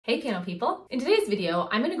Hey piano people! In today's video,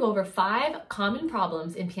 I'm going to go over 5 common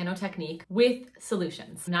problems in piano technique with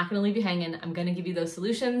solutions. I'm not going to leave you hanging. I'm going to give you those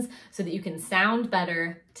solutions so that you can sound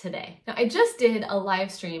better today. Now, I just did a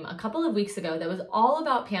live stream a couple of weeks ago that was all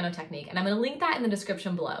about piano technique, and I'm going to link that in the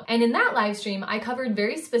description below. And in that live stream, I covered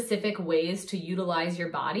very specific ways to utilize your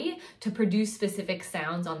body to produce specific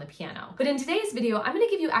sounds on the piano. But in today's video, I'm going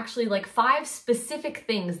to give you actually like 5 specific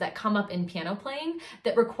things that come up in piano playing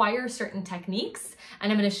that require certain techniques,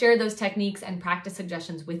 and I'm going to share those techniques and practice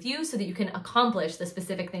suggestions with you so that you can accomplish the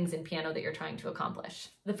specific things in piano that you're trying to accomplish.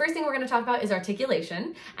 The first thing we're going to talk about is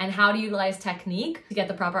articulation and how to utilize technique to get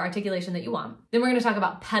the proper articulation that you want. Then we're going to talk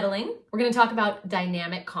about pedaling. We're going to talk about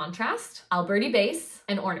dynamic contrast, Alberti bass,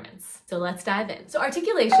 and ornaments. So let's dive in. So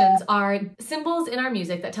articulations are symbols in our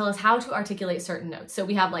music that tell us how to articulate certain notes. So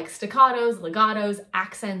we have like staccatos, legatos,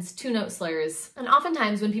 accents, 2-note slurs. And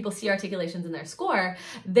oftentimes when people see articulations in their score,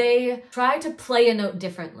 they try to play a note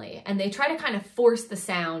differently and they try to kind of force the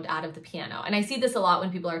sound out of the piano. And I see this a lot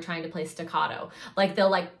when people are trying to play staccato. Like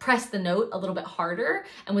they'll like press the note a little bit harder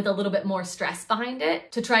and with a little bit more stress behind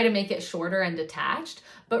it to try to make it shorter and detached.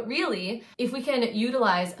 But really, if we can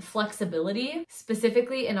utilize flexibility,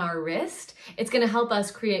 specifically in our wrist, it's going to help us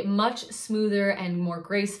create much smoother and more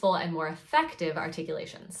graceful and more effective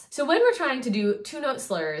articulations. So when we're trying to do 2-note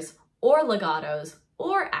slurs or legatos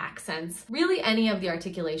or accents, really any of the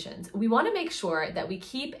articulations, we want to make sure that we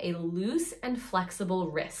keep a loose and flexible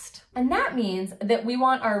wrist. And that means that we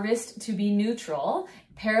want our wrist to be neutral,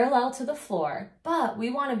 parallel to the floor, but we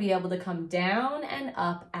want to be able to come down and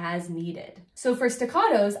up as needed. So for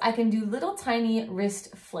staccatos, I can do little tiny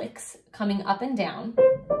wrist flicks coming up and down.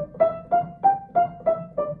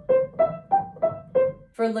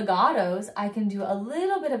 For legatos, I can do a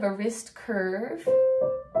little bit of a wrist curve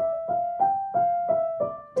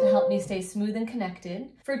to help me stay smooth and connected.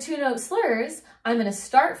 For 2-note slurs, I'm going to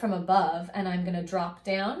start from above and I'm going to drop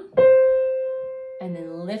down and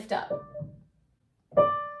then lift up.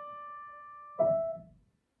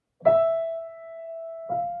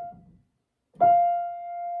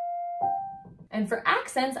 And for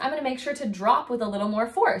accents, I'm going to make sure to drop with a little more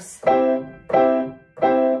force.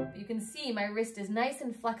 You can see my wrist is nice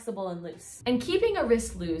and flexible and loose. And keeping a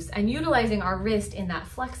wrist loose and utilizing our wrist in that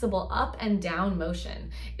flexible up and down motion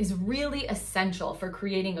is really essential for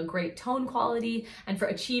creating a great tone quality and for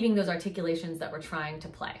achieving those articulations that we're trying to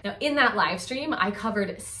play. Now, in that live stream, I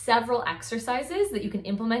covered several exercises that you can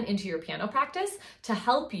implement into your piano practice to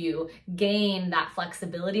help you gain that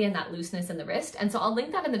flexibility and that looseness in the wrist. And so I'll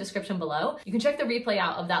link that in the description below. You can check the replay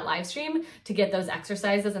out of that live stream to get those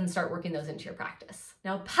exercises and start working those into your practice.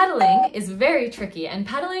 Now, pedaling is very tricky, and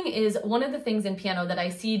pedaling is one of the things in piano that I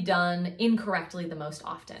see done incorrectly the most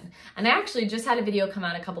often. And I actually just had a video come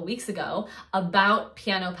out a couple weeks ago about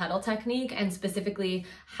piano pedal technique and specifically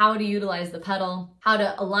how to utilize the pedal, how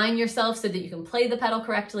to align yourself so that you can play the pedal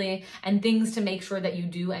correctly, and things to make sure that you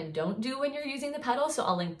do and don't do when you're using the pedal. So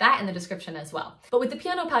I'll link that in the description as well. But with the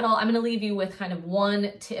piano pedal, I'm going to leave you with kind of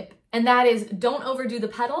one tip. And that is, don't overdo the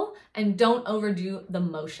pedal and don't overdo the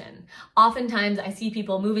motion. Oftentimes I see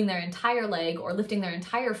people moving their entire leg or lifting their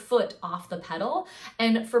entire foot off the pedal.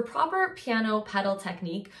 And for proper piano pedal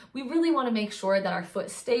technique, we really want to make sure that our foot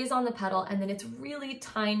stays on the pedal and that it's really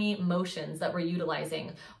tiny motions that we're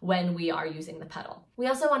utilizing when we are using the pedal. We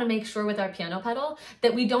also want to make sure with our piano pedal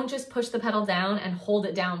that we don't just push the pedal down and hold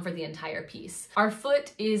it down for the entire piece. Our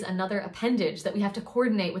foot is another appendage that we have to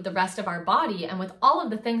coordinate with the rest of our body and with all of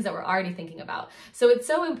the things that we're already thinking about. So it's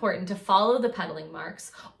so important to follow the pedaling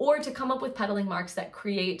marks or to come up with pedaling marks that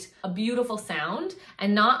create a beautiful sound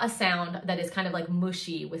and not a sound that is kind of like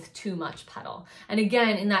mushy with too much pedal. And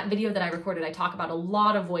again, in that video that I recorded, I talk about a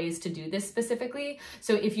lot of ways to do this specifically.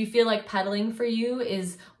 So if you feel like pedaling for you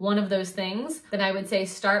is one of those things, then I would say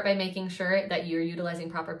start by making sure that you're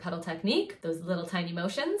utilizing proper pedal technique, those little tiny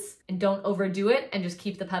motions, and don't overdo it and just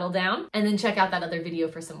keep the pedal down. And then check out that other video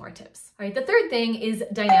for some more tips. All right, the third thing is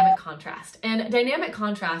dynamic contrast. And dynamic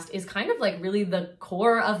contrast is kind of like really the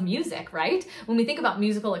core of music, right? When we think about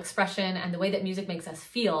musical expression and the way that music makes us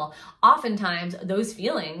feel, oftentimes those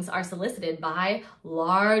feelings are solicited by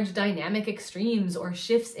large dynamic extremes or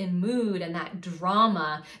shifts in mood and that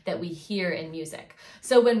drama that we hear in music.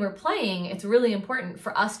 So when we're playing, it's really important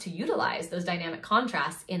for us to utilize those dynamic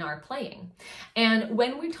contrasts in our playing. And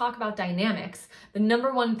when we talk about dynamics, the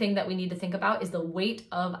number one thing that we need to think about is the weight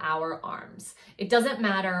of our arms. It doesn't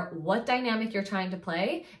matter what dynamic you're trying to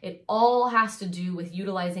play, it all has to do with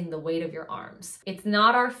utilizing the weight of your arms. It's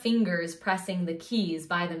not our fingers pressing the keys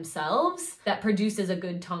by themselves that produces a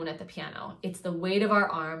good tone at the piano. It's the weight of our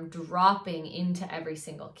arm dropping into every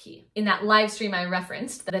single key. In that live stream I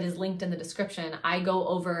referenced, that is linked in the description, I go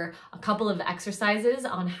over a couple of exercises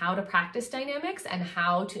on how to practice dynamics and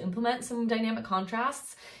how to implement some dynamic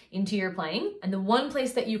contrasts into your playing. And the one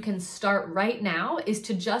place that you can start right now is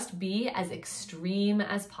to just be as extreme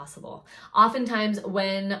as possible. Oftentimes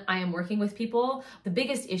when I am working with people, the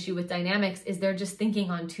biggest issue with dynamics is they're just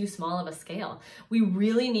thinking on too small of a scale. We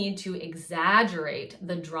really need to exaggerate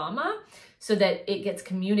the drama so that it gets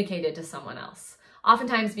communicated to someone else.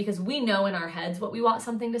 Oftentimes, because we know in our heads what we want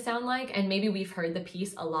something to sound like, and maybe we've heard the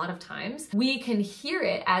piece a lot of times, we can hear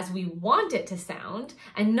it as we want it to sound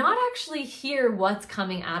and not actually hear what's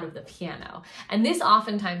coming out of the piano. And this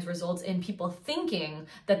oftentimes results in people thinking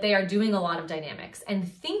that they are doing a lot of dynamics and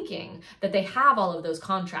thinking that they have all of those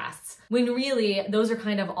contrasts, when really those are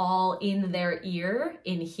kind of all in their ear,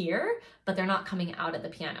 in here, but they're not coming out at the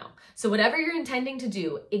piano. So whatever you're intending to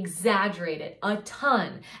do, exaggerate it a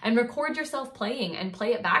ton and record yourself playing and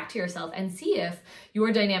play it back to yourself and see if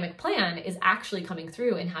your dynamic plan is actually coming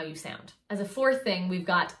through in how you sound. As a fourth thing, we've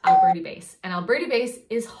got Alberti bass. And Alberti bass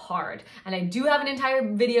is hard. And I do have an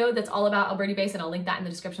entire video that's all about Alberti bass, and I'll link that in the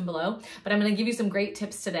description below. But I'm gonna give you some great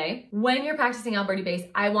tips today. When you're practicing Alberti bass,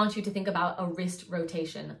 I want you to think about a wrist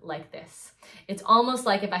rotation like this. It's almost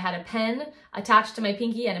like if I had a pen attached to my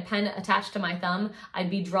pinky and a pen attached to my thumb, I'd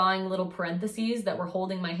be drawing little parentheses that were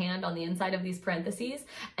holding my hand on the inside of these parentheses.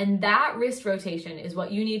 And that wrist rotation is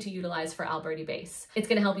what you need to utilize for Alberti bass. It's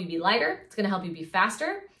gonna help you be lighter, it's gonna help you be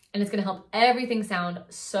faster, and it's gonna help everything sound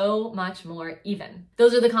so much more even.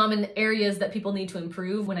 Those are the common areas that people need to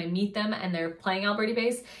improve when I meet them and they're playing Alberti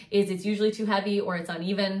bass, is it's usually too heavy or it's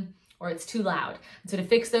uneven or it's too loud. And so to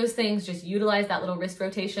fix those things, just utilize that little wrist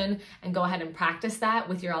rotation and go ahead and practice that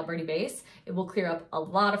with your Alberti bass. It will clear up a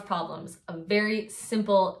lot of problems. A very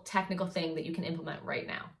simple technical thing that you can implement right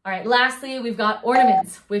now. All right, lastly, we've got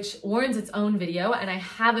ornaments, which warrants its own video, and I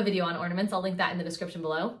have a video on ornaments. I'll link that in the description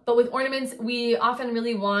below. But with ornaments, we often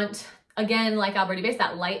really want, again, like Alberti bass,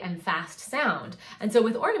 that light and fast sound. And so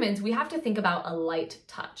with ornaments, we have to think about a light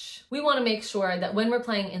touch. We want to make sure that when we're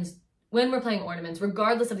playing ornaments,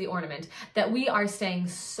 regardless of the ornament, that we are staying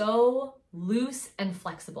so loose and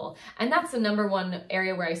flexible. And that's the number one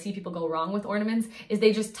area where I see people go wrong with ornaments, is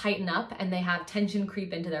they just tighten up and they have tension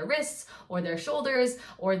creep into their wrists or their shoulders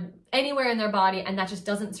or anywhere in their body, and that just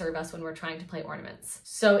doesn't serve us when we're trying to play ornaments.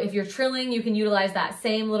 So if you're trilling, you can utilize that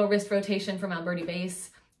same little wrist rotation from Alberti bass.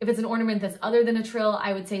 If it's an ornament that's other than a trill,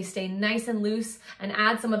 I would say stay nice and loose and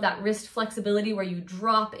add some of that wrist flexibility where you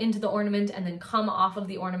drop into the ornament and then come off of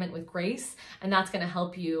the ornament with grace. And that's gonna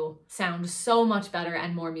help you sound so much better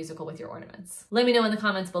and more musical with your ornaments. Let me know in the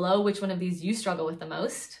comments below which one of these you struggle with the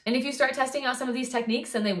most. And if you start testing out some of these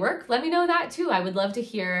techniques and they work, let me know that too. I would love to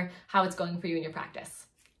hear how it's going for you in your practice.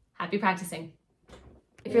 Happy practicing.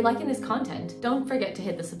 If you're liking this content, don't forget to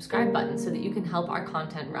hit the subscribe button so that you can help our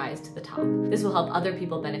content rise to the top. This will help other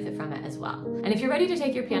people benefit from it as well. And if you're ready to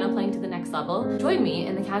take your piano playing to the next level, join me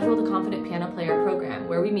in the Casual to Confident Piano Player program,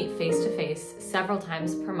 where we meet face-to-face several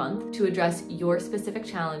times per month to address your specific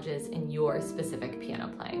challenges in your specific piano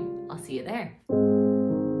playing. I'll see you there.